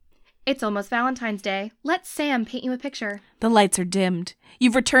It's almost Valentine's Day. Let Sam paint you a picture. The lights are dimmed.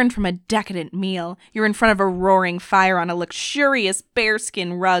 You've returned from a decadent meal. You're in front of a roaring fire on a luxurious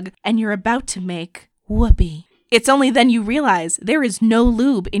bearskin rug, and you're about to make whoopee. It's only then you realize there is no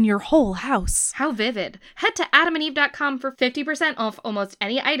lube in your whole house. How vivid. Head to adamandeve.com for 50% off almost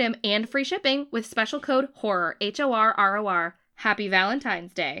any item and free shipping with special code HORROR, HORROR. Happy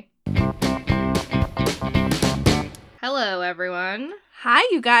Valentine's Day. Hello, everyone. Hi,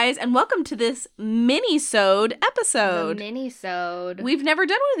 you guys, and welcome to this Minisode episode. The Minisode. We've never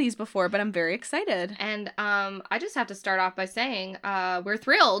done one of these before, but I'm very excited. And I just have to start off by saying we're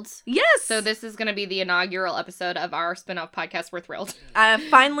thrilled. Yes! So this is going to be the inaugural episode of our spin-off podcast, We're Thrilled.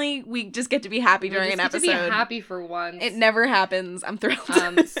 Finally, we just get to be happy during an episode. We just get to be happy for once. It never happens. I'm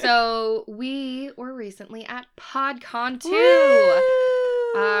thrilled. So we were recently at Podcon 2. Woo!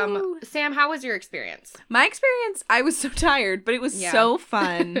 Sam, how was your experience? My experience, I was so tired, but it was so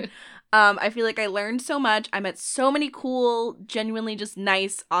fun. I feel like I learned so much. I met so many cool, genuinely just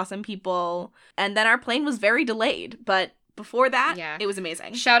nice, awesome people. And then our plane was very delayed, but before that, it was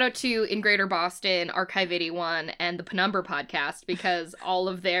amazing. Shout out to In Greater Boston, Archive 81, and the Penumbra podcast, because all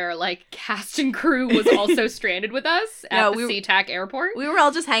of their, cast and crew was also stranded with us at the SeaTac airport. We were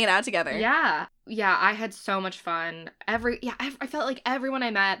all just hanging out together. Yeah, I had so much fun. I felt like everyone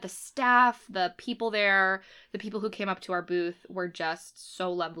I met, the staff, the people there, the people who came up to our booth were just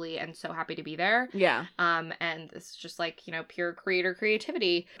so lovely and so happy to be there. Yeah. And it's just pure creator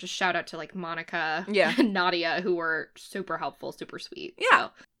creativity. Just shout out to Monica and Nadia, who were super helpful, super sweet. Yeah.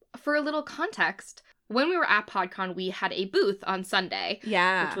 So, for a little context, when we were at PodCon, we had a booth on Sunday.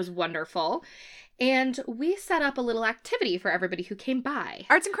 Yeah. Which was wonderful. And we set up a little activity for everybody who came by.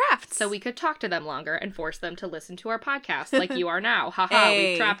 Arts and crafts. So we could talk to them longer and force them to listen to our podcast like you are now. Haha,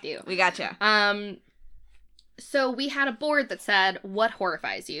 we've trapped you. We gotcha. So we had a board that said, what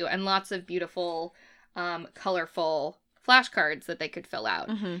horrifies you? And lots of beautiful, colorful flashcards that they could fill out.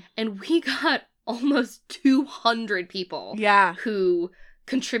 Mm-hmm. And we got almost 200 people who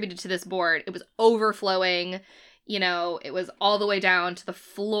contributed to this board. It was overflowing. It was all the way down to the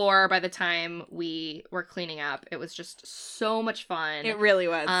floor by the time we were cleaning up. It was just so much fun. It really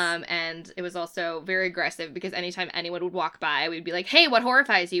was. And it was also very aggressive because anytime anyone would walk by, we'd be like, hey, what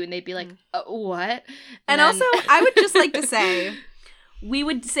horrifies you? And they'd be like, what? And also, I would just like to say, we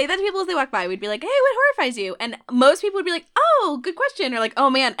would say that to people as they walk by. We'd be like, hey, what horrifies you? And most people would be like, oh, good question. Or like, oh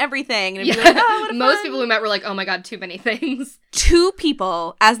man, everything. And it'd be like, oh, what a most fun. People we met were like, oh my God, too many things. 2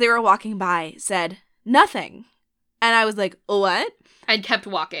 people, as they were walking by, said nothing. And I was like, what? And kept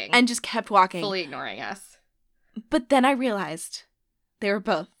walking. And just kept walking. Fully ignoring us. But then I realized they were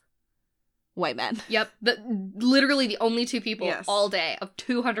both white men. Yep. Literally the only 2 people all day of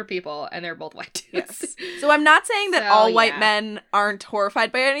 200 people, and they're both white dudes. Yes. So I'm not saying that all white men aren't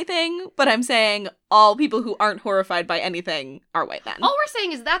horrified by anything, but I'm saying all people who aren't horrified by anything are white men. All we're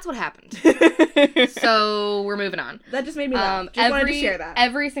saying is that's what happened. So we're moving on. That just made me laugh. Just wanted to share that.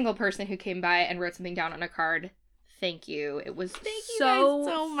 Every single person who came by and wrote something down on a card, thank you. It was Thank you guys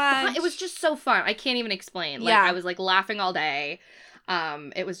so much. Fun. It was just so fun. I can't even explain. I was laughing all day.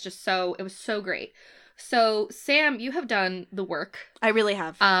 It was so great. So Sam, you have done the work. I really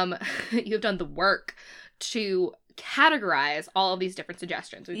have. You have done the work to categorize all of these different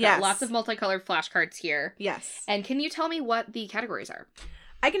suggestions. We've got lots of multicolored flashcards here. Yes. And can you tell me what the categories are?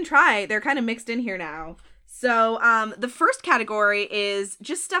 I can try. They're kind of mixed in here now. So, the first category is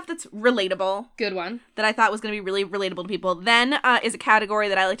just stuff that's relatable. Good one. That I thought was going to be really relatable to people. Then, is a category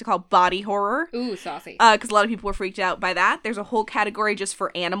that I like to call body horror. Ooh, saucy. Because a lot of people were freaked out by that. There's a whole category just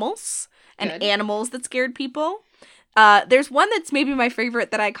for animals. And animals that scared people. There's one that's maybe my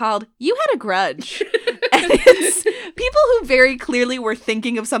favorite that I called, You Had a Grudge. And it's people who very clearly were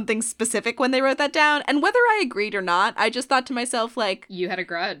thinking of something specific when they wrote that down. And whether I agreed or not, I just thought to myself, you had a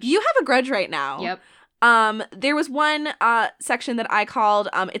grudge. You have a grudge right now. Yep. There was one section that I called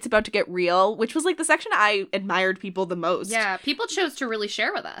It's About to Get Real, which was the section I admired people the most. Yeah, people chose to really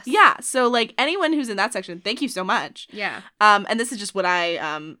share with us. Yeah, so anyone who's in that section, thank you so much. Yeah. And this is just what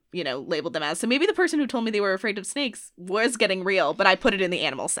I labeled them as. So maybe the person who told me they were afraid of snakes was getting real, but I put it in the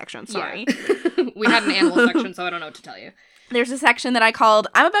animal section. Sorry. Yeah. We had an animal section, so I don't know what to tell you. There's a section that I called,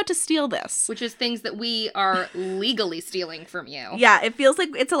 I'm about to steal this. Which is things that we are legally stealing from you. Yeah, it feels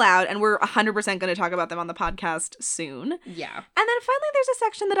like it's allowed, and we're 100% going to talk about them on the podcast soon. Yeah. And then finally there's a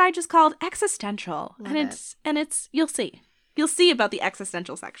section that I just called existential. And it's you'll see. You'll see about the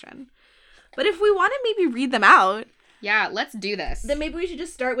existential section. But if we want to maybe read them out. Yeah, let's do this. Then maybe we should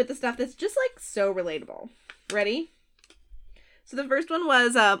just start with the stuff that's just so relatable. Ready? So the first one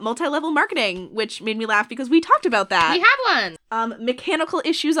was multi-level marketing, which made me laugh because we talked about that. We have one. Mechanical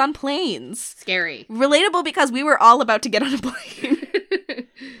issues on planes. Scary. Relatable because we were all about to get on a plane.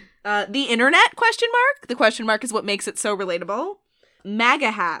 The internet, question mark? The question mark is what makes it so relatable.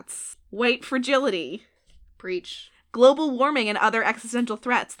 MAGA hats. White fragility. Preach. Global warming and other existential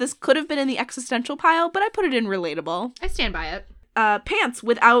threats. This could have been in the existential pile, but I put it in relatable. I stand by it. Pants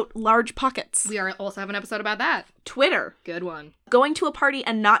without large pockets. We also have an episode about that. Twitter. Good one. Going to a party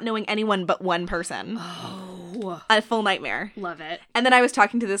and not knowing anyone but one person. Oh. A full nightmare. Love it. And then I was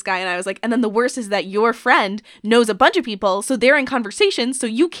talking to this guy and I was like, and then the worst is that your friend knows a bunch of people, so they're in conversation, so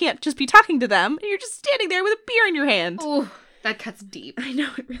you can't just be talking to them, and you're just standing there with a beer in your hand. Oh, that cuts deep. I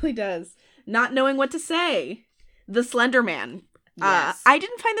know, it really does. Not knowing what to say. The Slender Man. Yes. I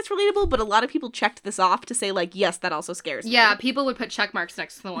didn't find this relatable, but a lot of people checked this off to say, like, yes, that also scares me. Yeah, people would put check marks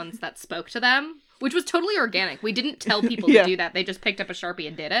next to the ones that spoke to them, which was totally organic. We didn't tell people to do that. They just picked up a Sharpie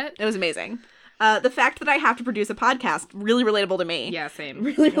and did it. It was amazing. The fact that I have to produce a podcast, really relatable to me. Yeah, same.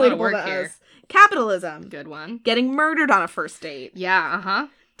 Really relatable to us. Capitalism. Good one. Getting murdered on a first date. Yeah, uh-huh.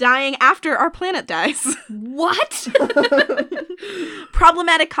 Dying after our planet dies. What?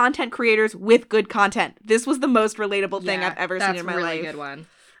 Problematic content creators with good content. This was the most relatable thing I've ever seen in my life. That's a really good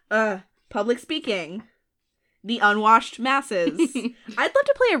one. Public speaking. The unwashed masses. I'd love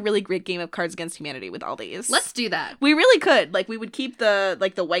to play a really great game of Cards Against Humanity with all these. Let's do that. We really could. Like, we would keep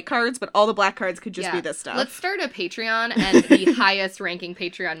the white cards, but all the black cards could just be this stuff. Let's start a Patreon, and the highest ranking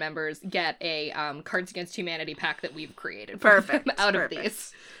Patreon members get a Cards Against Humanity pack that we've created. Perfect. Out of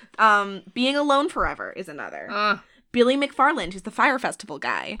these. Being alone forever is another. Billy McFarland, who's the Fire Festival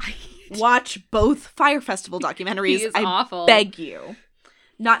guy. Watch both Fire Festival documentaries. He is awful. Beg you.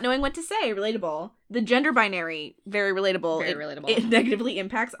 Not knowing what to say, relatable. The gender binary, very relatable. Very relatable. It negatively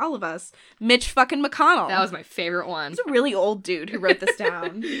impacts all of us. Mitch fucking McConnell. That was my favorite one. He's a really old dude who wrote this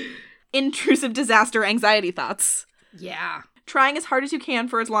down. Intrusive disaster anxiety thoughts. Yeah. Trying as hard as you can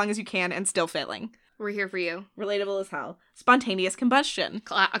for as long as you can and still failing. We're here for you. Relatable as hell. Spontaneous combustion.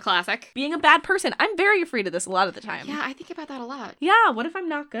 A classic. Being a bad person. I'm very afraid of this a lot of the time. Yeah, I think about that a lot. Yeah, what if I'm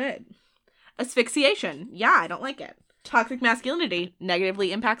not good? Asphyxiation. Yeah, I don't like it. Toxic masculinity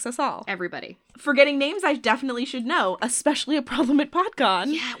negatively impacts us all. Everybody. Forgetting names I definitely should know, especially a problem at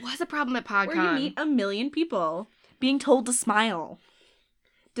Podcon. Yeah, it was a problem at Podcon. Where you meet a million people. Being told to smile.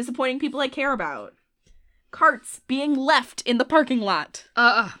 Disappointing people I care about. Carts being left in the parking lot.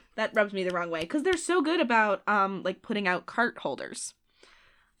 That rubs me the wrong way, because they're so good about, putting out cart holders.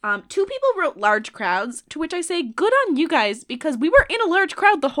 2 people wrote large crowds, to which I say, good on you guys, because we were in a large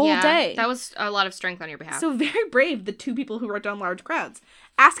crowd the whole day. That was a lot of strength on your behalf. So very brave, the 2 people who wrote down large crowds.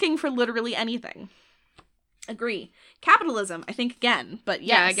 Asking for literally anything. Agree. Capitalism, I think again, but yes.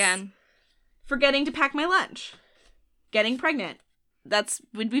 Yeah, again. Forgetting to pack my lunch. Getting pregnant.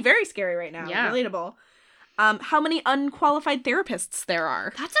 Would be very scary right now. Yeah. Relatable. How many unqualified therapists there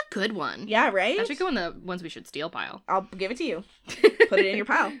are. That's a good one. Yeah, right? That should go in the ones we should steal pile. I'll give it to you. Put it in your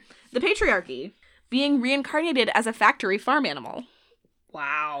pile. The patriarchy. Being reincarnated as a factory farm animal.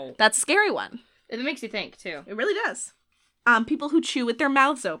 Wow. That's a scary one. It makes you think, too. It really does. People who chew with their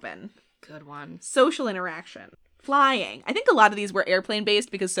mouths open. Good one. Social interaction. Flying. I think a lot of these were airplane-based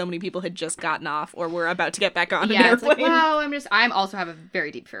because so many people had just gotten off or were about to get back on an airplane. It's like, wow, I'm also have a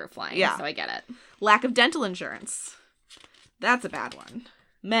very deep fear of flying, so I get it. Lack of dental insurance. That's a bad one.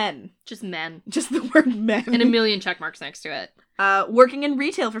 Men. Just men. Just the word men. And a million check marks next to it. Working in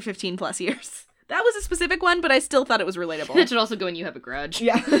retail for 15 plus years. That was a specific one, but I still thought it was relatable. It should also go in You Have a Grudge.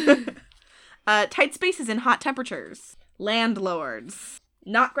 Yeah. Tight spaces in hot temperatures. Landlords.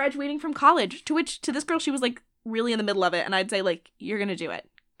 Not graduating from college. To which, to this girl, she was like really in the middle of it, and I'd say, like, you're gonna do it.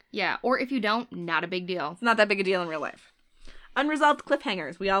 Yeah, or if you don't, not a big deal. It's not that big a deal in real life. Unresolved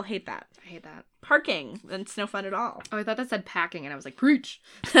cliffhangers. We all hate that. I hate that. Parking. It's no fun at all. Oh, I thought that said packing, and I was like, preach.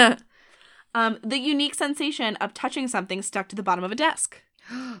 The unique sensation of touching something stuck to the bottom of a desk.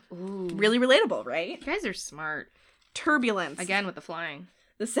 Ooh. Really relatable, right? You guys are smart. Turbulence. Again with the flying.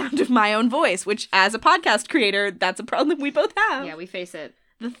 The sound of my own voice, which as a podcast creator, that's a problem we both have. Yeah, we face it.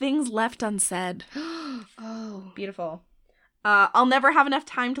 The things left unsaid. Oh. Beautiful. I'll never have enough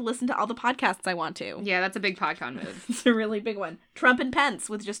time to listen to all the podcasts I want to. Yeah, that's a big Podcon move. It's a really big one. Trump and Pence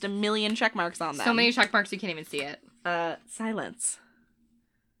with just a million check marks on them. So many check marks you can't even see it. Silence.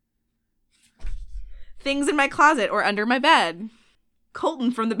 Things in my closet or under my bed.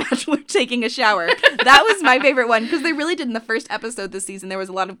 Colton from The Bachelor taking a shower. That was my favorite one because they really did in the first episode this season. There was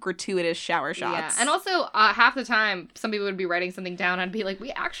a lot of gratuitous shower shots. Yeah, and also half the time some people would be writing something down and be like,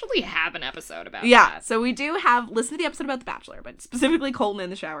 we actually have an episode about that. So we do listen to the episode about The Bachelor, but specifically Colton in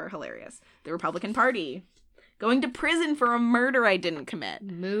the shower, hilarious. The Republican Party. Going to prison for a murder I didn't commit.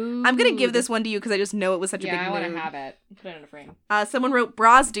 Mood. I'm going to give this one to you because I just know it was such a big mood. Yeah, I want to have it. Put it in a frame. Someone wrote,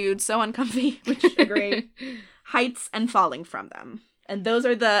 bras, dude, so uncomfy, which I agree. Heights and falling from them. And those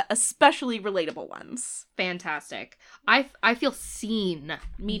are the especially relatable ones. Fantastic. I feel seen.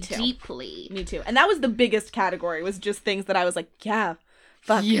 Me too. Deeply. Me too. And that was the biggest category, was just things that I was like, yeah,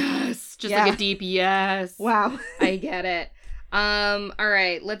 fuck. Yes. Just like a deep yes. Wow. I get it. All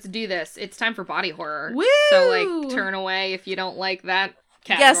right, let's do this. It's time for body horror. Woo! So like turn away if you don't like that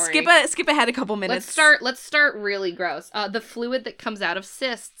category. Yeah, skip ahead a couple minutes. Let's start really gross. The fluid that comes out of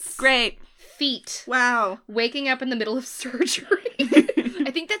cysts. Great. Feet. Wow. Waking up in the middle of surgery.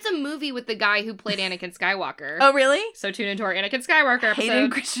 I think that's a movie with the guy who played Anakin Skywalker. Oh, really? So tune into our Anakin Skywalker episode. Hayden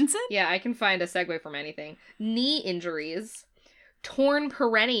Christensen? Yeah, I can find a segue from anything. Knee injuries. Torn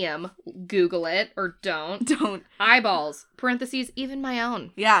perineum. Google it or don't. Don't. Eyeballs. Parentheses, even my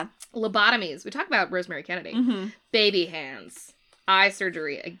own. Yeah. Lobotomies. We talk about Rosemary Kennedy. Mm-hmm. Baby hands. Eye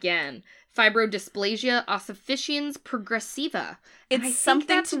surgery again. Fibrodysplasia ossificans progressiva. It's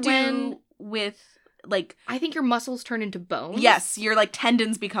something to do with, like... I think your muscles turn into bones. Yes, your, like,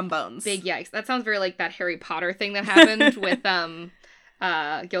 tendons become bones. Big yikes. That sounds very like that Harry Potter thing that happened with,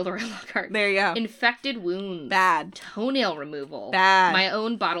 Gilderoy Lockhart. There you go. Infected wounds. Bad. Toenail removal. Bad. My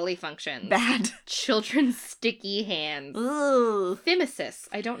own bodily functions. Bad. Children's sticky hands. Ooh. Phimosis.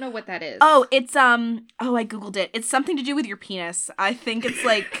 I don't know what that is. Oh, it's, I Googled it. It's something to do with your penis. I think it's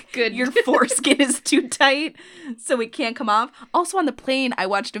like Good. Your foreskin is too tight, so it can't come off. Also on the plane, I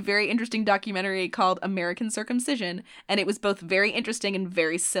watched a very interesting documentary called American Circumcision, and it was both very interesting and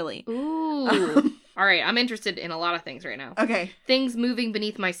very silly. Ooh. All right, I'm interested in a lot of things right now. Okay. Things moving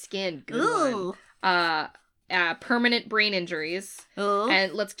beneath my skin. Good Ooh. one. Permanent brain injuries. Ooh.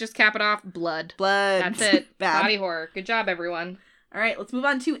 And let's just cap it off. Blood. Blood. That's it. Bad. Body horror. Good job, everyone. All right, let's move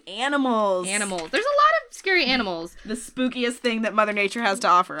on to animals. Animals. There's a lot of scary animals. The spookiest thing that Mother Nature has to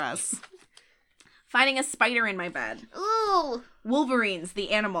offer us. Finding a spider in my bed. Ooh. Wolverines,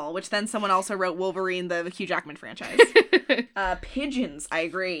 the animal, which then someone also wrote Wolverine, the Hugh Jackman franchise. Pigeons, I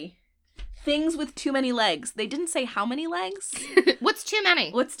agree. Things with too many legs. They didn't say how many legs. What's too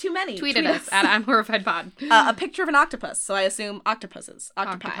many? What's too many? Tweet at us at I'm Horrified Pod. A picture of an octopus, so I assume octopuses.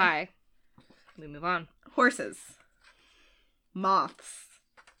 Octopi. We move on. Horses. Moths.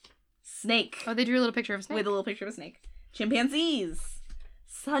 Snake. Oh, they drew a little picture of a snake. With a little picture of a snake. Chimpanzees.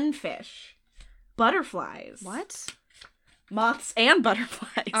 Sunfish. Butterflies. What? Moths and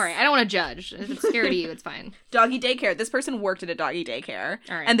butterflies. All right, I don't want to judge. If it's scary to you, it's fine. Doggy daycare. This person worked at a doggy daycare.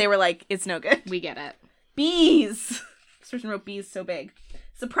 All right. And they were like, it's no good. We get it. Bees. This person wrote bees so big.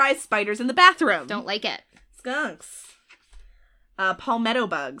 Surprise spiders in the bathroom. Don't like it. Skunks. Palmetto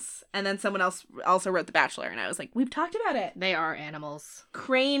bugs. And then someone else also wrote The Bachelor. And I was like, we've talked about it. They are animals.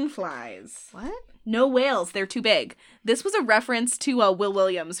 Crane flies. What? No whales. They're too big. This was a reference to Will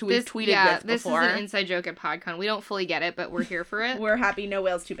Williams, who we've tweeted with before. This is an inside joke at Podcon. We don't fully get it, but we're here for it. We're happy no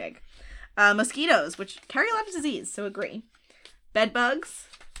whales too big. Mosquitoes, which carry a lot of disease, so agree. Bed bugs.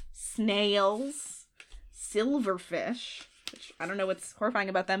 Snails. Silverfish, which I don't know what's horrifying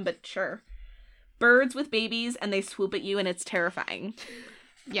about them, but sure. Birds with babies, and they swoop at you, and it's terrifying.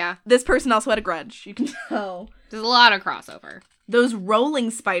 Yeah. This person also had a grudge. You can tell. There's a lot of crossover. Those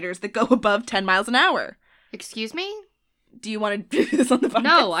rolling spiders that go above 10 miles an hour. Excuse me? Do you want to do this on the podcast?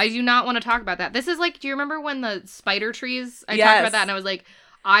 No, I do not want to talk about that. This is like, do you remember when the spider trees? I Yes. talked about that, and I was like,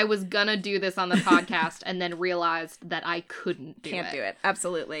 I was gonna do this on the podcast, and then realized that I couldn't do it. Can't do it.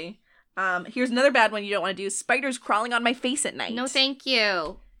 Absolutely. Here's another bad one you don't want to do. Spiders crawling on my face at night. No, thank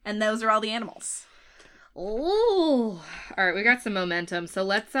you. And those are all the animals. Oh, all right. We got some momentum, so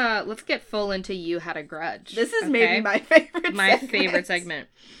let's get full into You Had a Grudge. This is maybe my favorite. Favorite segment.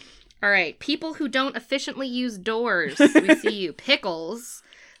 All right, people who don't efficiently use doors. We see you. Pickles.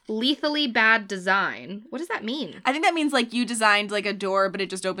 Lethally bad design. What does that mean? I think that means like you designed like a door, but it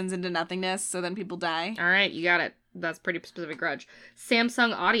just opens into nothingness, so then people die. All right, you got it. That's pretty specific grudge.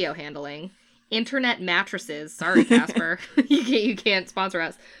 Samsung audio handling. Internet mattresses. Sorry, Casper. You can't sponsor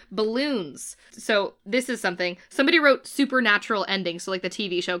us. Balloons. So this is something. Somebody wrote supernatural ending, so like the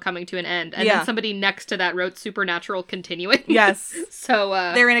TV show coming to an end. And then somebody next to that wrote supernatural continuing. Yes. So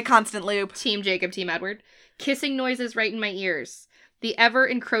they're in a constant loop. Team Jacob, Team Edward. Kissing noises right in my ears. The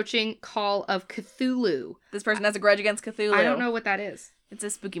ever-encroaching call of Cthulhu. This person has a grudge against Cthulhu. I don't know what that is. It's a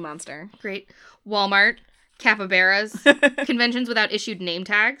spooky monster. Great. Walmart. Capybaras. Conventions without issued name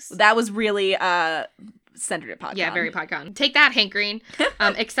tags. That was really centered at Podcon. Yeah, very Podcon. Take that, Hank Green.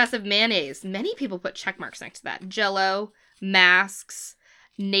 Excessive mayonnaise. Many people put check marks next to that. Jell-O. Masks.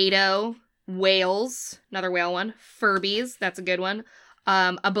 NATO. Whales. Another whale one. Furbies. That's a good one.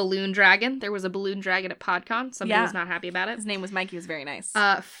 A balloon dragon. There was a balloon dragon at Podcon. Somebody was not happy about it. His name was Mike. He was very nice.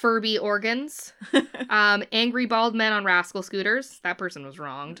 Furby organs. Angry bald men on rascal scooters. That person was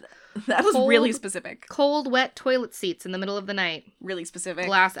wronged. That was really specific. Cold, wet toilet seats in the middle of the night. Really specific.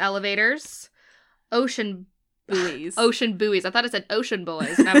 Glass elevators. Ocean buoys. Ocean buoys. I thought it said ocean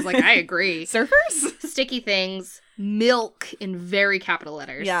boys, and I was like, I agree. Surfers? Sticky things. Milk in very capital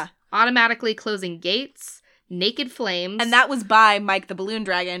letters. Yeah. Automatically closing gates. Naked flames. And that was by Mike the Balloon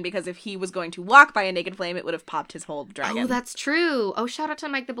Dragon, because if he was going to walk by a naked flame, it would have popped his whole dragon. Oh, that's true. Oh, shout out to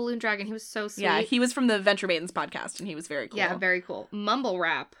Mike the Balloon Dragon. He was so sweet. Yeah, he was from the Venture Maidens podcast, and he was very cool. Yeah, very cool. Mumble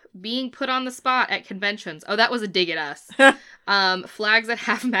rap. Being put on the spot at conventions. Oh, that was a dig at us. Flags at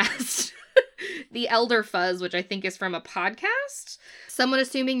half-mast. The Elder Fuzz, which I think is from a podcast. Someone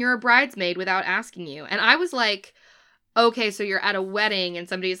assuming you're a bridesmaid without asking you. And I was like, okay, so you're at a wedding and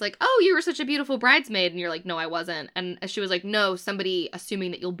somebody's like, oh, you were such a beautiful bridesmaid. And you're like, no, I wasn't. And she was like, no, somebody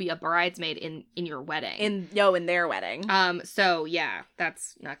assuming that you'll be a bridesmaid in your wedding. In their wedding. So yeah,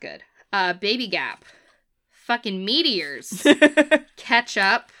 that's not good. Baby Gap. Fucking meteors.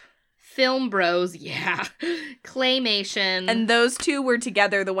 Ketchup. Film Bros, yeah. Claymation. And those two were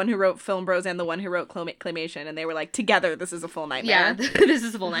together, the one who wrote Film Bros and the one who wrote Claymation, and they were like, together, this is a full nightmare. Yeah, this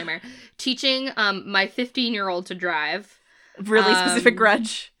is a full nightmare. Teaching my 15-year-old to drive. Really specific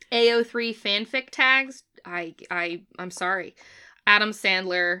grudge. AO3 fanfic tags. I'm sorry. Adam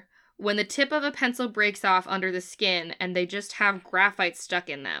Sandler. When the tip of a pencil breaks off under the skin and they just have graphite stuck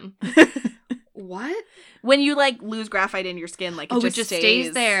in them. What? When you, like, lose graphite in your skin, like, it just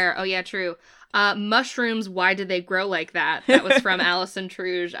stays there. Oh, yeah, true. Mushrooms, why did they grow like that? That was from Alison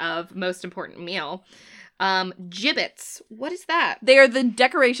Truge of Most Important Meal. Gibbets. What is that? They are the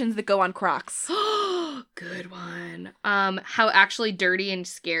decorations that go on Crocs. Good one. How actually dirty and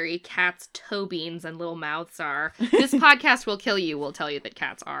scary cats' toe beans and little mouths are. This podcast will kill you will tell you that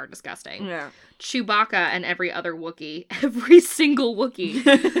cats are disgusting. Yeah. Chewbacca and every other Wookiee. Every single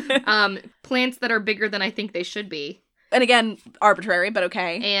Wookiee. Plants that are bigger than I think they should be. And again, arbitrary, but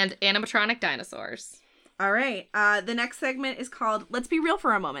okay. And animatronic dinosaurs. All right. The next segment is called Let's Be Real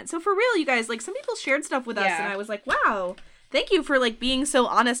for a Moment. So for real, you guys, like, some people shared stuff with us, and I was like, wow, thank you for, like, being so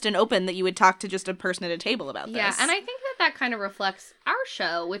honest and open that you would talk to just a person at a table about this. Yeah, and I think that kind of reflects our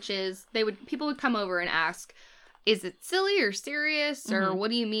show, which is people would come over and ask, is it silly or serious, or what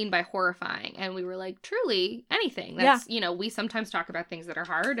do you mean by horrifying? And we were like, truly, anything. That's, you know, we sometimes talk about things that are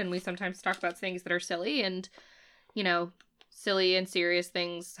hard, and we sometimes talk about things that are silly, and, you know, silly and serious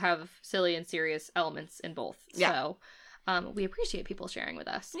things have silly and serious elements in both. Yeah. So we appreciate people sharing with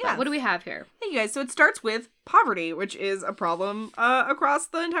us. Yeah. But what do we have here? Hey, you guys. So it starts with poverty, which is a problem across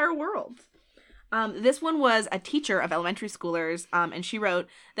the entire world. This one was a teacher of elementary schoolers, and she wrote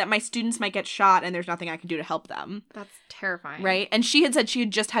that my students might get shot and there's nothing I can do to help them. That's terrifying. Right? And she had said she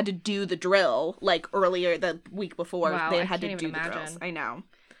had just had to do the drill, like, earlier the week before. Wow, they had to do the drills. I know.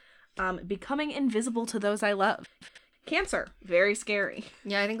 Becoming invisible to those I love. Cancer. Very scary.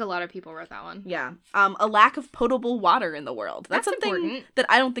 Yeah, I think a lot of people wrote that one. Yeah. A lack of potable water in the world. That's something important that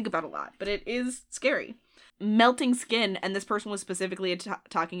I don't think about a lot, but it is scary. Melting skin, and this person was specifically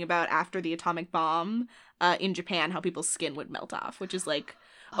talking about after the atomic bomb in Japan, how people's skin would melt off, which is like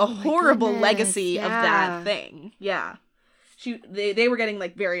a horrible legacy of that thing. Yeah. They were getting,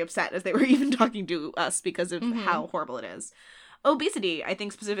 like, very upset as they were even talking to us because of how horrible it is. Obesity, I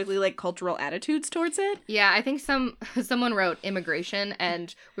think specifically, like, cultural attitudes towards it. Yeah, I think someone wrote immigration,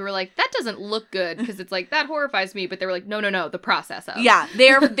 and we were like, that doesn't look good, because it's like, that horrifies me, but they were like, no, the process of. Yeah,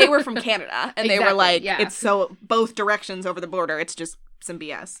 they were from Canada, and they were like, it's so both directions over the border, it's just some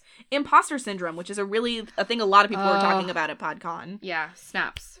BS. Imposter syndrome, which is a thing a lot of people were talking about at Podcon. Yeah,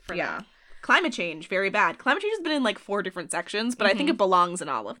 snaps for that. Climate change, very bad. Climate change has been in, like, 4 different sections, but I think it belongs in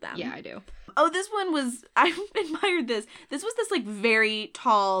all of them. Yeah, I do. Oh, this one was, I admired this. This was this, like, very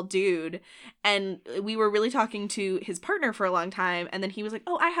tall dude, and we were really talking to his partner for a long time, and then he was like,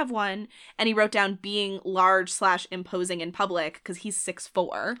 oh, I have one, and he wrote down being large/imposing in public, because he's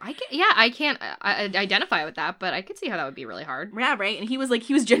 6'4". I can't identify with that, but I could see how that would be really hard. Yeah, right? And he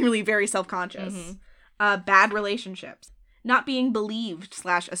was genuinely very self-conscious. Bad relationships. Not being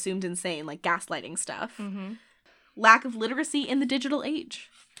believed/assumed insane, like gaslighting stuff. Lack of literacy in the digital age.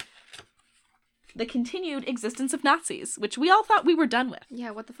 The continued existence of Nazis, which we all thought we were done with.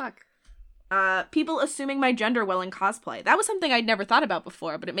 Yeah, what the fuck? People assuming my gender while in cosplay. That was something I'd never thought about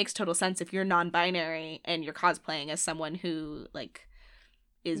before, but it makes total sense if you're non-binary and you're cosplaying as someone who, like,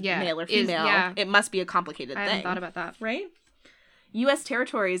 is male or female. It must be a complicated thing. I hadn't thought about that. Right? U.S.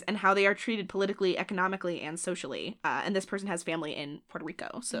 territories and how they are treated politically, economically, and socially. And this person has family in Puerto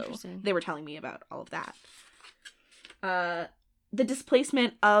Rico, so they were telling me about all of that. the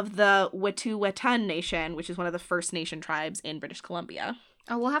displacement of the Wet'suwet'en Nation, which is one of the First Nation tribes in British Columbia.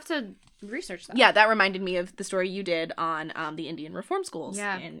 Oh, we'll have to research that. Yeah, that reminded me of the story you did on the Indian reform schools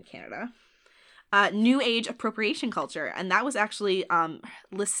in Canada. New Age appropriation culture, and that was actually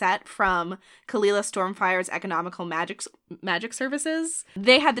Lisette from Kalila Stormfire's Economical Magic Services.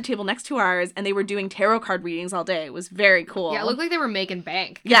 They had the table next to ours, and they were doing tarot card readings all day. It was very cool. Yeah, it looked like they were making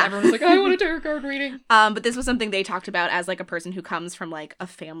bank. Yeah. Everyone was like, I want a tarot card reading. But this was something they talked about as, like, a person who comes from, like, a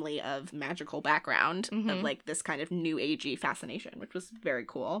family of magical background, of, like, this kind of new agey fascination, which was very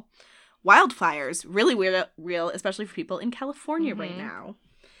cool. Wildfires, really real, especially for people in California right now.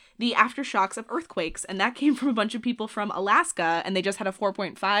 The aftershocks of earthquakes, and that came from a bunch of people from Alaska, and they just had a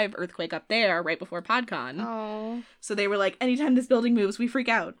 4.5 earthquake up there right before Podcon. Oh. So they were like, anytime this building moves, we freak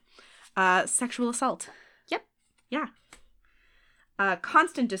out. Sexual assault. Yep. Yeah.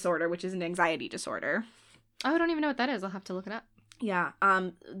 Constant disorder, which is an anxiety disorder. Oh, I don't even know what that is. I'll have to look it up. Yeah.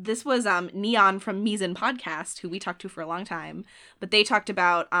 This was Neon from Mizan Podcast, who we talked to for a long time, but they talked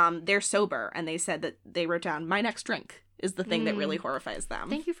about they're sober, and they said that they wrote down, my next drink is the thing that really horrifies them.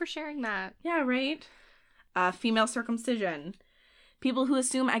 Thank you for sharing that. Yeah, right? Female circumcision. People who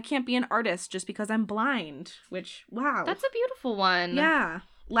assume I can't be an artist just because I'm blind, which, wow. That's a beautiful one. Yeah.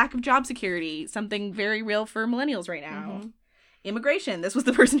 Lack of job security, something very real for millennials right now. Immigration. This was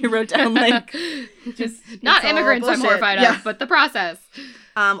the person who wrote down, like, just... Not immigrants I'm horrified of, but the process.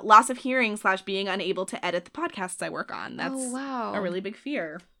 Loss of hearing / being unable to edit the podcasts I work on. That's a really big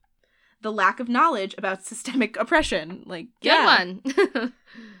fear. The lack of knowledge about systemic oppression. Like, Good one.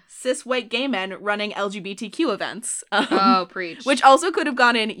 Cis white gay men running LGBTQ events. Preach. Which also could have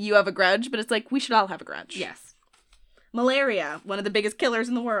gone in, you have a grudge, but it's like, we should all have a grudge. Yes. Malaria, one of the biggest killers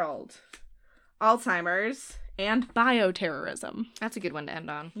in the world. Alzheimer's. And bioterrorism. That's a good one to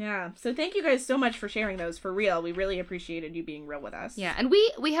end on. Yeah. So thank you guys so much for sharing those, for real. We really appreciated you being real with us. Yeah, and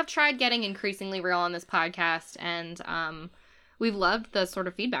we have tried getting increasingly real on this podcast, and we've loved the sort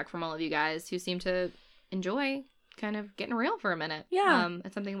of feedback from all of you guys who seem to enjoy kind of getting real for a minute. Yeah.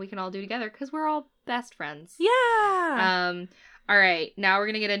 It's something we can all do together because we're all best friends. Yeah. All right, now we're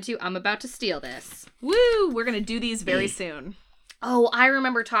going to get into I'm About to Steal This. Woo! We're going to do these very soon. Oh, I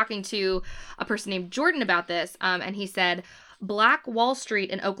remember talking to a person named Jordan about this, and he said, Black Wall Street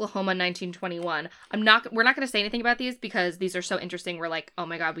in Oklahoma, 1921. We're not going to say anything about these because these are so interesting. We're like, oh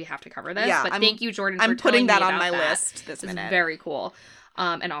my God, we have to cover this. Yeah, but thank you, Jordan, for I'm putting that on my list this minute. It's very cool.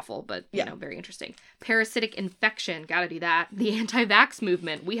 And awful, but, you know, very interesting. Parasitic infection, gotta do that. The anti-vax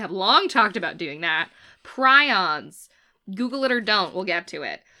movement, we have long talked about doing that. Prions, Google it or don't, we'll get to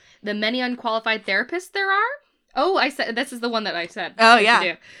it. The many unqualified therapists there are. Oh, I said, this is the one that I said. Oh,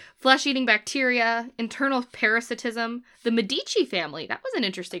 yeah. Flesh-eating bacteria, internal parasitism, the Medici family. That was an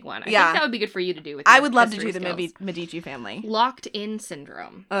interesting one. I think that would be good for you to do with I would love to do skills. the Medici family. Locked-in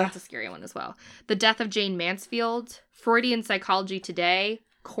syndrome. That's a scary one as well. The death of Jane Mansfield, Freudian psychology today,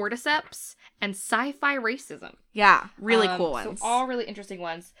 cordyceps, and sci-fi racism. Yeah, really cool ones. So all really interesting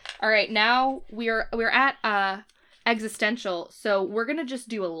ones. All right, now we're at existential, so we're gonna just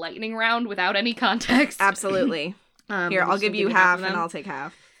do a lightning round without any context. Absolutely. Here, I'll give you half and I'll take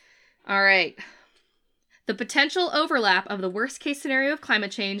half. All right. The potential overlap of the worst case scenario of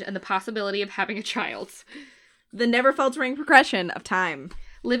climate change and the possibility of having a child. The never faltering progression of time.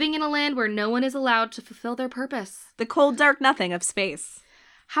 Living in a land where no one is allowed to fulfill their purpose. The cold, dark nothing of space.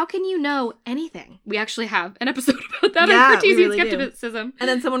 How can you know anything? We actually have an episode about that on Cartesian skepticism. And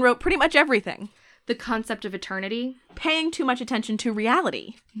then someone wrote pretty much everything. The concept of eternity. Paying too much attention to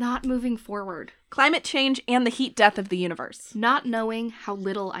reality. Not moving forward. Climate change and the heat death of the universe. Not knowing how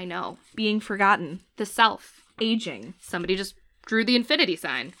little I know. Being forgotten. The self. Aging. Somebody just drew the infinity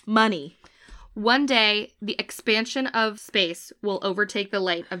sign. Money. One day, the expansion of space will overtake the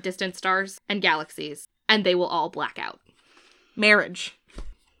light of distant stars and galaxies, and they will all black out. Marriage.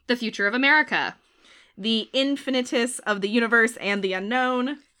 The future of America. The infinitus of the universe and the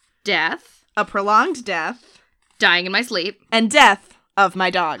unknown. Death. A prolonged death. Dying in my sleep. And death of my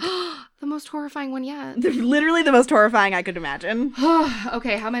dog. The most horrifying one yet. Literally the most horrifying I could imagine.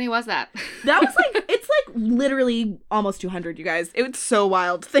 Okay, how many was that? That was it's literally almost 200, you guys. It was so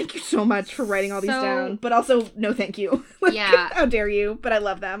wild. Thank you so much for writing all these down. But also, no thank you. Yeah. How dare you, but I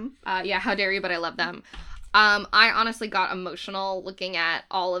love them. Yeah, how dare you, but I love them. I honestly got emotional looking at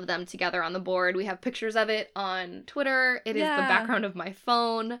all of them together on the board. We have pictures of it on Twitter. It is the background of my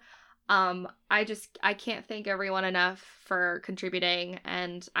phone. I can't thank everyone enough for contributing,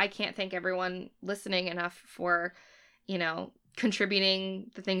 and I can't thank everyone listening enough for, contributing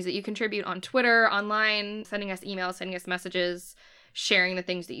the things that you contribute on Twitter, online, sending us emails, sending us messages, sharing the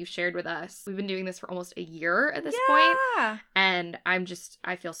things that you've shared with us. We've been doing this for almost a year at this point. And I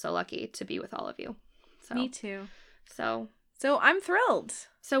feel so lucky to be with all of you. So, me too. So I'm thrilled.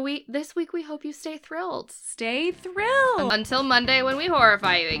 So this week we hope you stay thrilled. Stay thrilled. Until Monday when we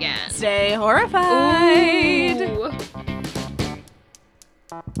horrify you again. Stay horrified. Ooh.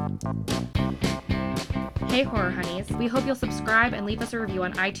 Hey, Horror Honeys. We hope you'll subscribe and leave us a review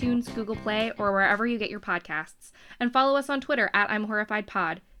on iTunes, Google Play, or wherever you get your podcasts. And follow us on Twitter at I'm Horrified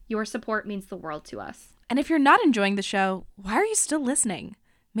Pod. Your support means the world to us. And if you're not enjoying the show, why are you still listening?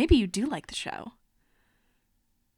 Maybe you do like the show.